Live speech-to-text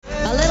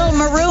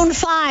Maroon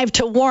 5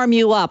 to warm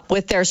you up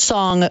with their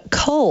song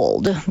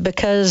Cold,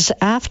 because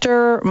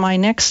after my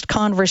next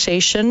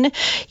conversation,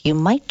 you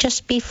might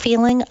just be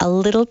feeling a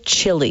little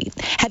chilly.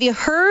 Have you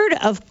heard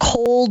of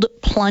cold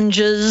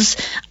plunges?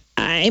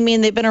 I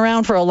mean, they've been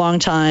around for a long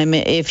time.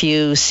 If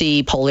you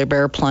see polar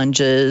bear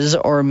plunges,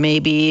 or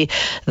maybe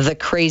the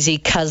crazy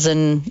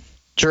cousin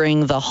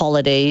during the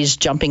holidays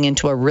jumping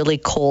into a really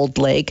cold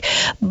lake.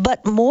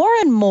 But more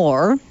and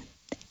more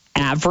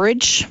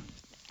average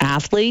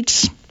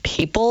athletes,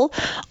 people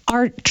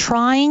are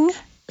trying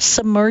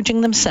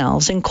submerging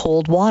themselves in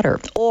cold water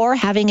or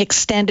having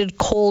extended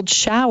cold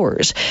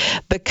showers,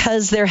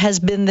 because there has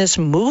been this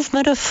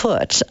movement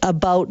afoot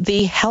about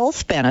the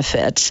health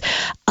benefits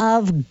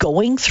of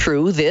going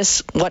through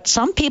this, what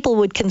some people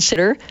would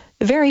consider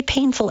very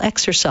painful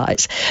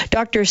exercise.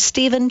 Dr.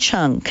 Stephen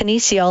Cheung,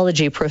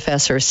 kinesiology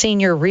professor,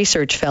 senior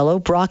research fellow,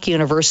 Brock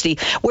University,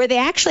 where they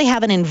actually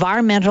have an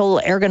environmental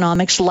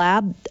ergonomics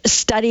lab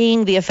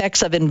studying the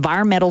effects of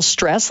environmental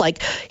stress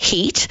like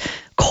heat,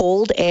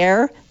 cold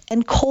air,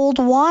 and cold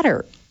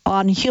water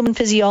on human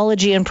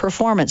physiology and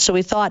performance. So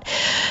we thought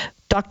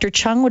Dr.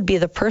 Cheung would be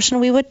the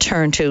person we would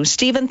turn to.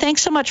 Stephen,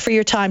 thanks so much for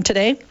your time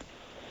today.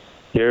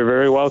 You're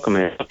very welcome,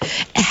 Anne.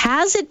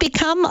 Has it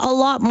become a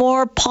lot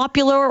more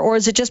popular, or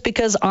is it just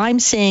because I'm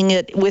seeing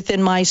it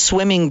within my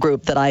swimming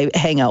group that I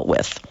hang out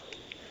with?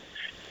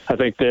 I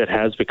think that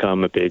has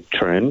become a big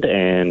trend,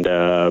 and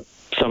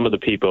some of the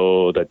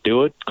people that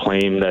do it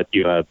claim that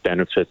you have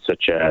benefits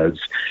such as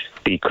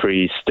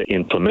decreased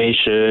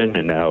inflammation,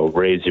 and that'll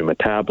raise your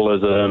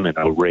metabolism, and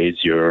it'll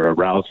raise your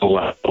arousal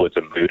level. It's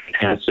a mood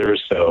enhancer.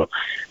 So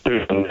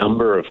there's a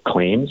number of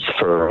claims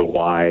for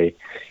why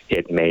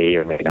it may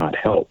or may not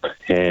help.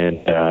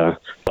 And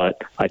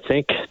but I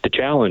think the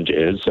challenge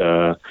is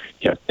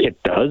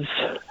it does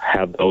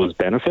have those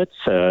benefits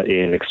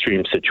in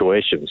extreme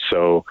situations.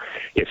 So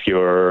if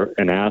you're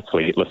an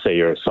athlete, let's say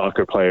you're a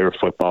soccer player,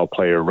 football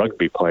player,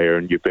 rugby player,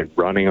 and you've been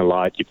running a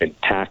lot, you've been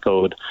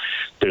tackled,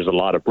 there's a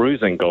lot of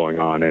bruising going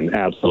on. And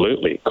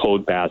absolutely,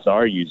 cold baths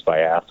are used by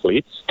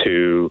athletes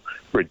to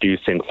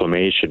reduce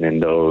inflammation in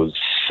those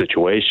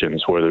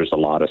situations where there's a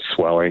lot of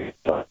swelling,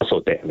 muscle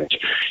damage.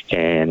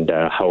 And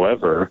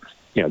however,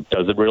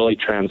 does it really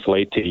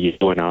translate to you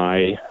and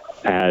I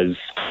as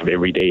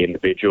everyday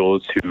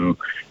individuals who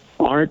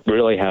aren't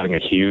really having a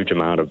huge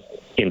amount of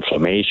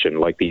inflammation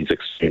like these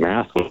extreme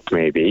athletes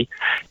maybe?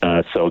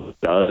 So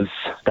does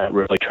that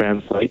really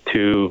translate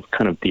to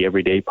kind of the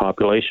everyday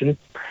population?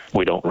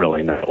 We don't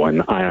really know,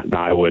 and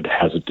I would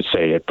hesitate to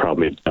say it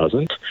probably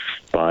doesn't.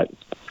 But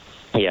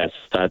yes,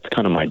 that's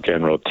kind of my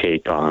general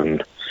take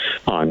on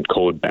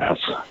cold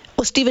baths.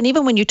 Well, Stephen,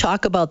 even when you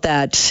talk about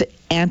that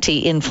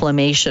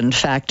anti-inflammation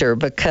factor,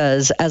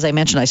 because as I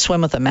mentioned, I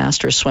swim with a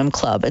Masters Swim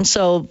Club. And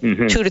so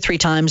 2 to 3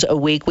 times a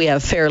week, we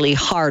have fairly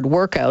hard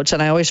workouts.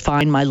 And I always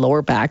find my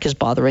lower back is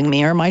bothering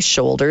me, or my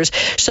shoulders.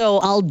 So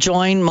I'll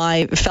join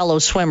my fellow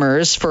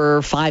swimmers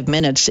for 5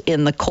 minutes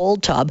in the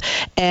cold tub,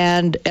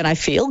 and I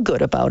feel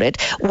good about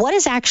it. What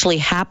is actually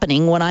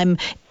happening when I'm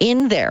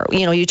in there?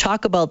 You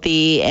talk about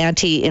the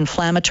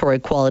anti-inflammatory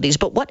qualities,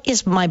 but what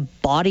is my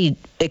body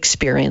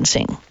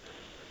experiencing?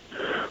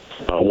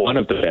 One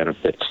of the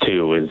benefits,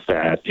 too, is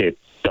that it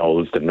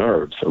dulls the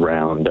nerves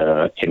around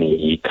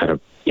any kind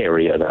of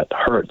area that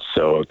hurts.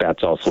 So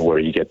that's also where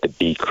you get the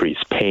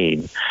decreased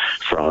pain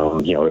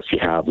from, if you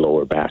have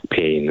lower back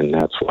pain, and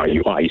that's why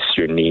you ice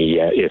your knee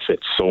if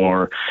it's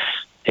sore,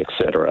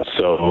 etc.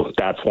 So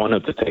that's one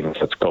of the things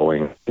that's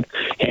going.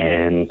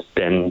 And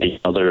then the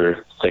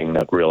other thing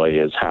that really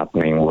is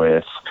happening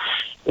with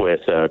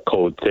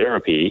cold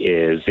therapy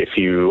is if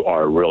you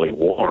are really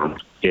warm,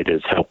 it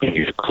is helping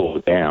you to cool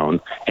down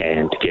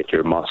and to get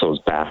your muscles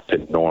back to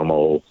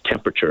normal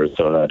temperature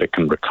so that it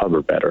can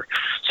recover better.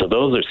 So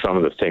those are some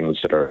of the things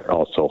that are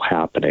also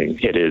happening.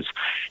 It is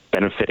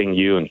benefiting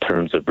you in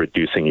terms of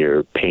reducing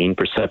your pain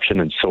perception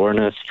and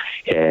soreness.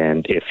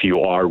 And if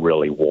you are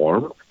really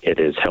warm, it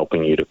is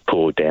helping you to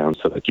cool down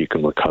so that you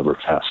can recover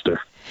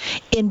faster.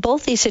 In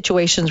both these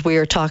situations, we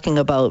are talking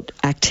about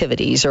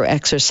activities or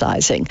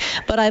exercising,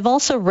 but I've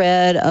also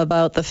read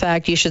about the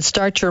fact you should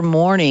start your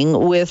morning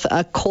with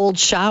a cold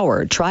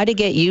shower. Try to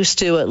get used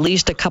to at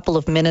least a couple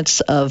of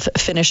minutes of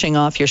finishing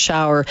off your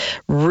shower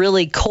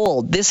really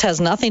cold. This has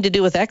nothing to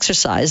do with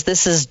exercise.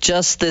 This is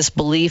just this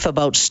belief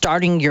about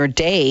starting your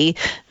day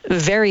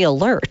very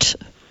alert.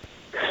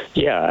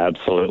 Yeah,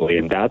 absolutely.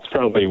 And that's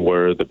probably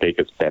where the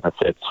biggest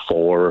benefits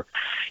for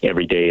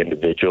everyday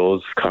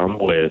individuals come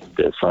with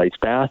this ice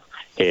bath,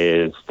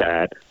 is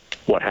that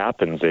what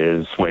happens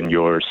is when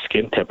your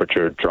skin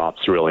temperature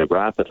drops really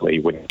rapidly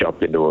when you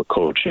jump into a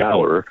cold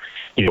shower,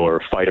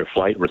 your fight or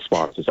flight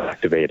response is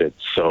activated.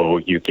 So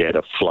you get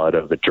a flood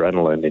of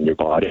adrenaline in your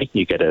body.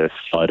 You get a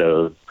flood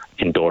of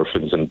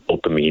endorphins and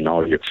dopamine,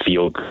 all your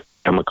feel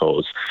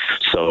chemicals.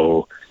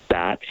 So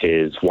that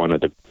is one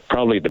of the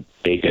probably the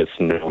biggest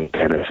known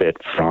benefit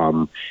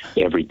from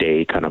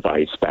everyday kind of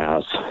ice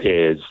baths,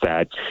 is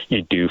that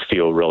you do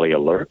feel really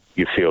alert,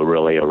 you feel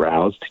really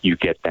aroused, you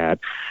get that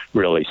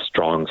really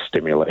strong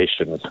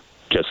stimulation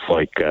just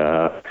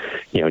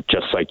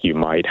like you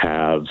might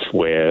have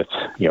with,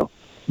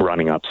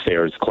 running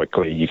upstairs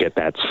quickly. You get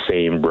that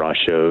same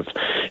rush of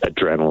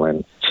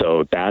adrenaline.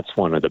 So that's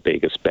one of the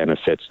biggest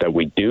benefits that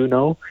we do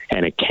know,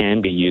 and it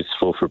can be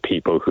useful for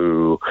people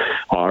who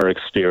are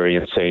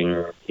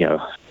experiencing,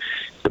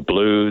 the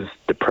blues,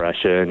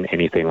 depression,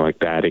 anything like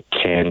that. It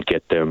can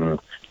get them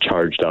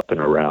charged up and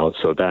aroused.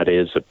 So that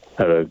is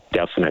a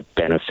definite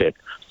benefit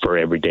for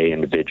everyday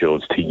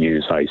individuals to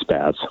use ice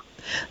baths.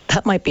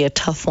 That might be a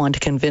tough one to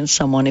convince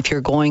someone if you're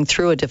going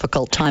through a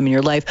difficult time in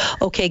your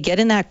life. Okay, get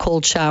in that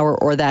cold shower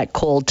or that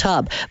cold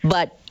tub,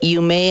 but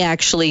you may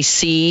actually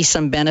see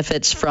some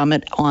benefits from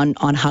it on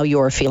how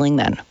you're feeling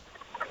then.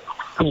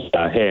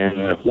 Yeah,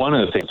 and one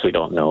of the things we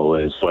don't know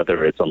is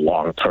whether it's a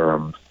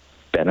long-term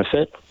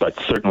benefit, but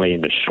certainly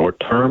in the short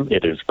term,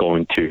 it is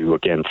going to,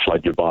 again,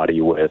 flood your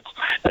body with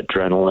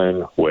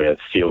adrenaline, with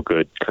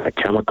feel-good kind of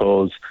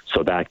chemicals,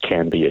 so that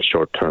can be a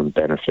short-term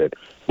benefit.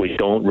 We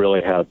don't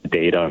really have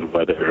data on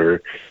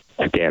whether,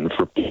 again,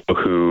 for people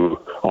who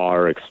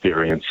are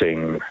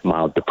experiencing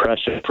mild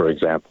depression, for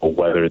example,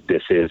 whether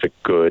this is a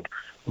good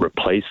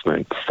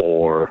replacement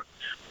for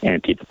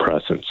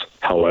antidepressants.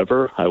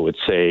 However, I would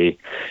say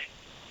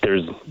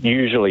there's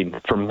usually,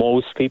 for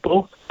most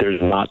people,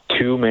 there's not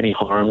too many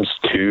harms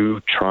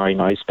to trying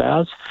ice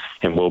baths,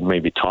 and we'll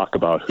maybe talk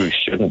about who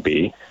shouldn't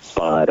be,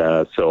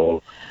 but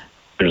so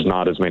there's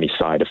not as many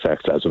side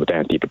effects as with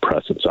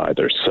antidepressants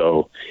either.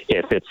 So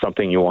if it's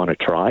something you want to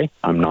try,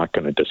 I'm not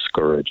going to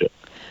discourage it.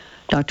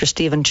 Dr.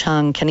 Stephen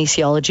Cheung,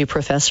 kinesiology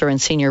professor and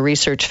senior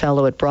research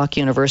fellow at Brock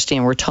University,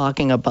 and we're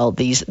talking about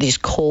these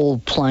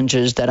cold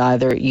plunges that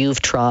either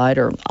you've tried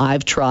or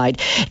I've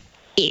tried.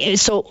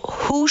 So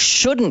who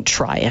shouldn't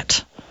try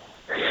it?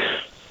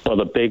 Well,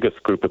 the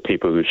biggest group of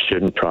people who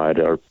shouldn't try it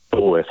are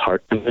people with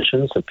heart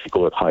conditions and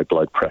people with high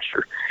blood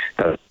pressure.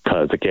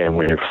 Because, again,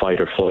 when your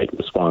fight or flight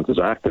response is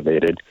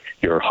activated,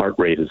 your heart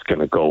rate is going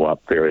to go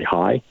up very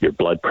high. Your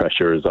blood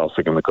pressure is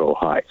also going to go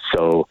high.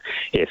 So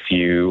if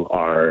you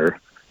are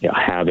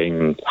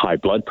having high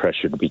blood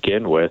pressure to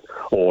begin with,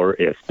 or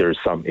if there's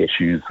some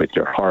issues with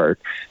your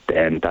heart,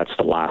 then that's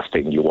the last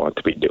thing you want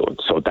to be doing.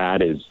 So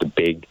that is the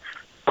big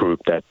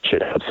group that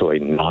should absolutely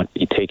not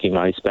be taking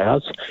ice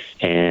baths.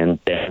 And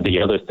then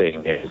the other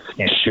thing is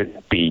you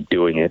shouldn't be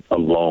doing it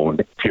alone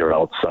if you're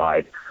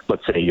outside.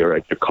 Let's say you're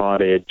at your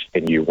cottage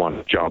and you want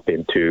to jump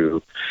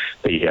into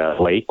the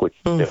lake, which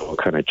is still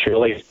kind of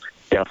chilly.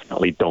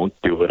 Definitely don't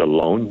do it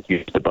alone.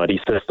 Use the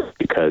buddy system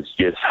because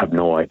you just have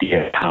no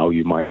idea how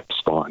you might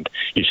respond.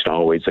 You should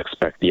always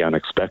expect the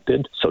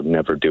unexpected, so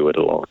never do it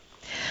alone.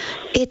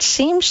 It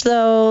seems,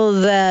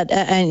 though, that,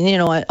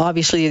 and,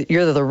 obviously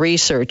you're the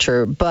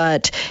researcher,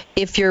 but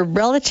if you're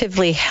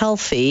relatively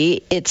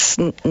healthy, it's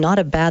not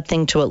a bad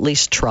thing to at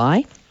least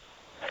try?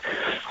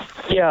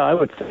 Yeah, I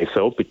would say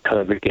so,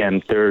 because,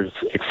 again,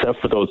 except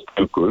for those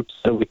two groups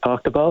that we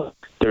talked about,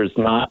 there's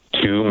not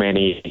too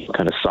many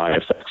kind of side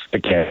effects.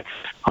 Again,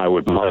 I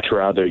would much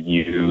rather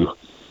you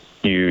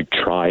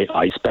try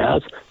ice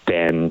baths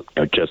than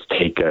just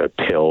take a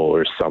pill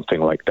or something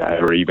like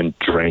that, or even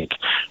drink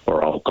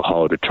or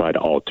alcohol to try to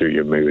alter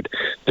your mood.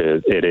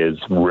 It is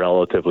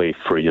relatively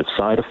free of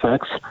side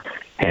effects,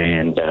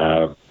 and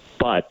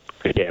but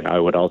again, I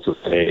would also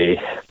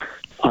say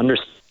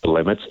understand the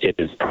limits. It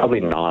is probably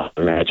not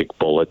a magic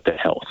bullet to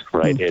health,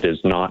 right? It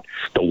is not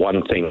the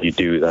one thing you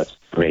do that's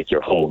make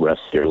your whole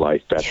rest of your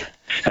life better.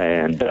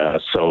 And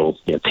so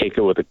take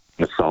it with a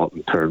grain of salt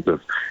in terms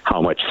of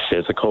how much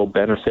physical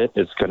benefit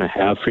it's going to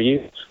have for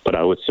you. But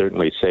I would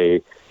certainly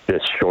say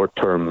this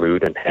short-term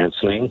mood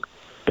enhancing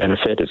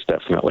benefit is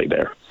definitely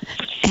there.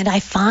 And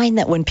I find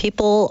that when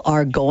people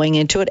are going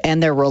into it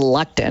and they're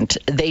reluctant,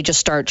 they just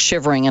start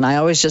shivering. And I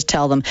always just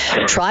tell them,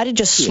 try to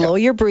just slow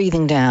your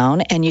breathing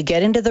down, and you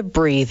get into the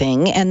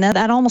breathing, and then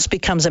that almost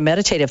becomes a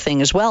meditative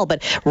thing as well.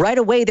 But right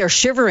away they're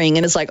shivering,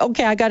 and it's like,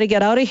 okay, I got to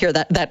get out of here.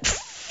 That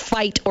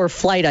fight or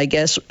flight, I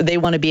guess, they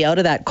want to be out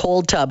of that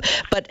cold tub.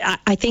 But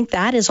I think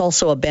that is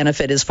also a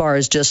benefit as far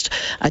as just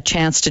a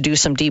chance to do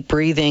some deep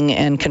breathing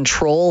and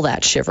control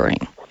that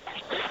shivering.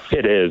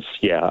 It is,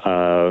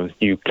 yeah.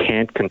 You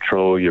can't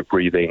control your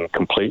breathing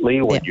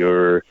completely when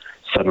you're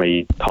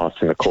suddenly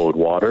tossed in the cold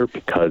water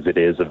because it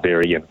is a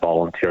very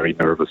involuntary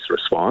nervous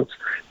response.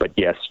 But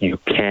yes, you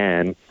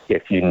can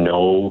if you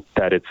know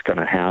that it's going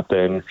to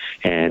happen.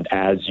 And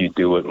as you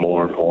do it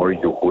more and more,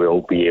 you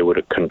will be able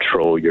to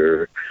control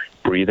your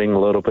breathing a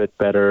little bit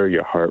better,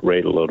 your heart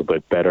rate a little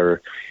bit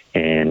better.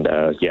 And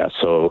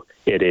so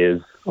it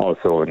is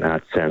also in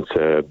that sense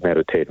a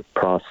meditative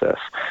process.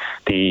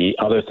 The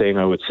other thing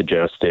I would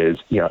suggest is,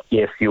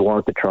 if you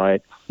want to try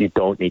it, you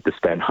don't need to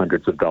spend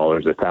hundreds of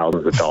dollars or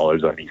thousands of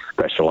dollars on these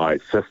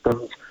specialized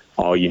systems.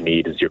 All you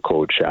need is your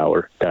cold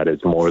shower. That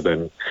is more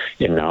than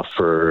enough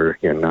for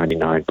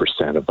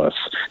 99% of us.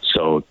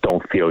 So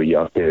don't feel you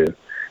have to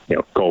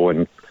go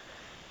and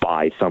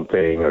buy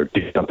something or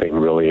do something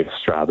really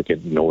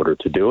extravagant in order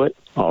to do it.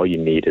 All you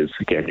need is,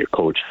 again, your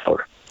cold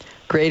shower.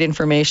 Great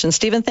information.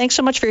 Stephen, thanks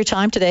so much for your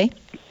time today.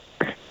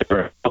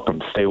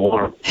 welcome. Stay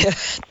warm.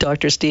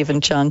 Dr.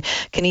 Stephen Cheung,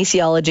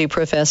 kinesiology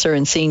professor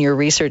and senior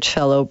research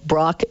fellow,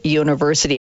 Brock University.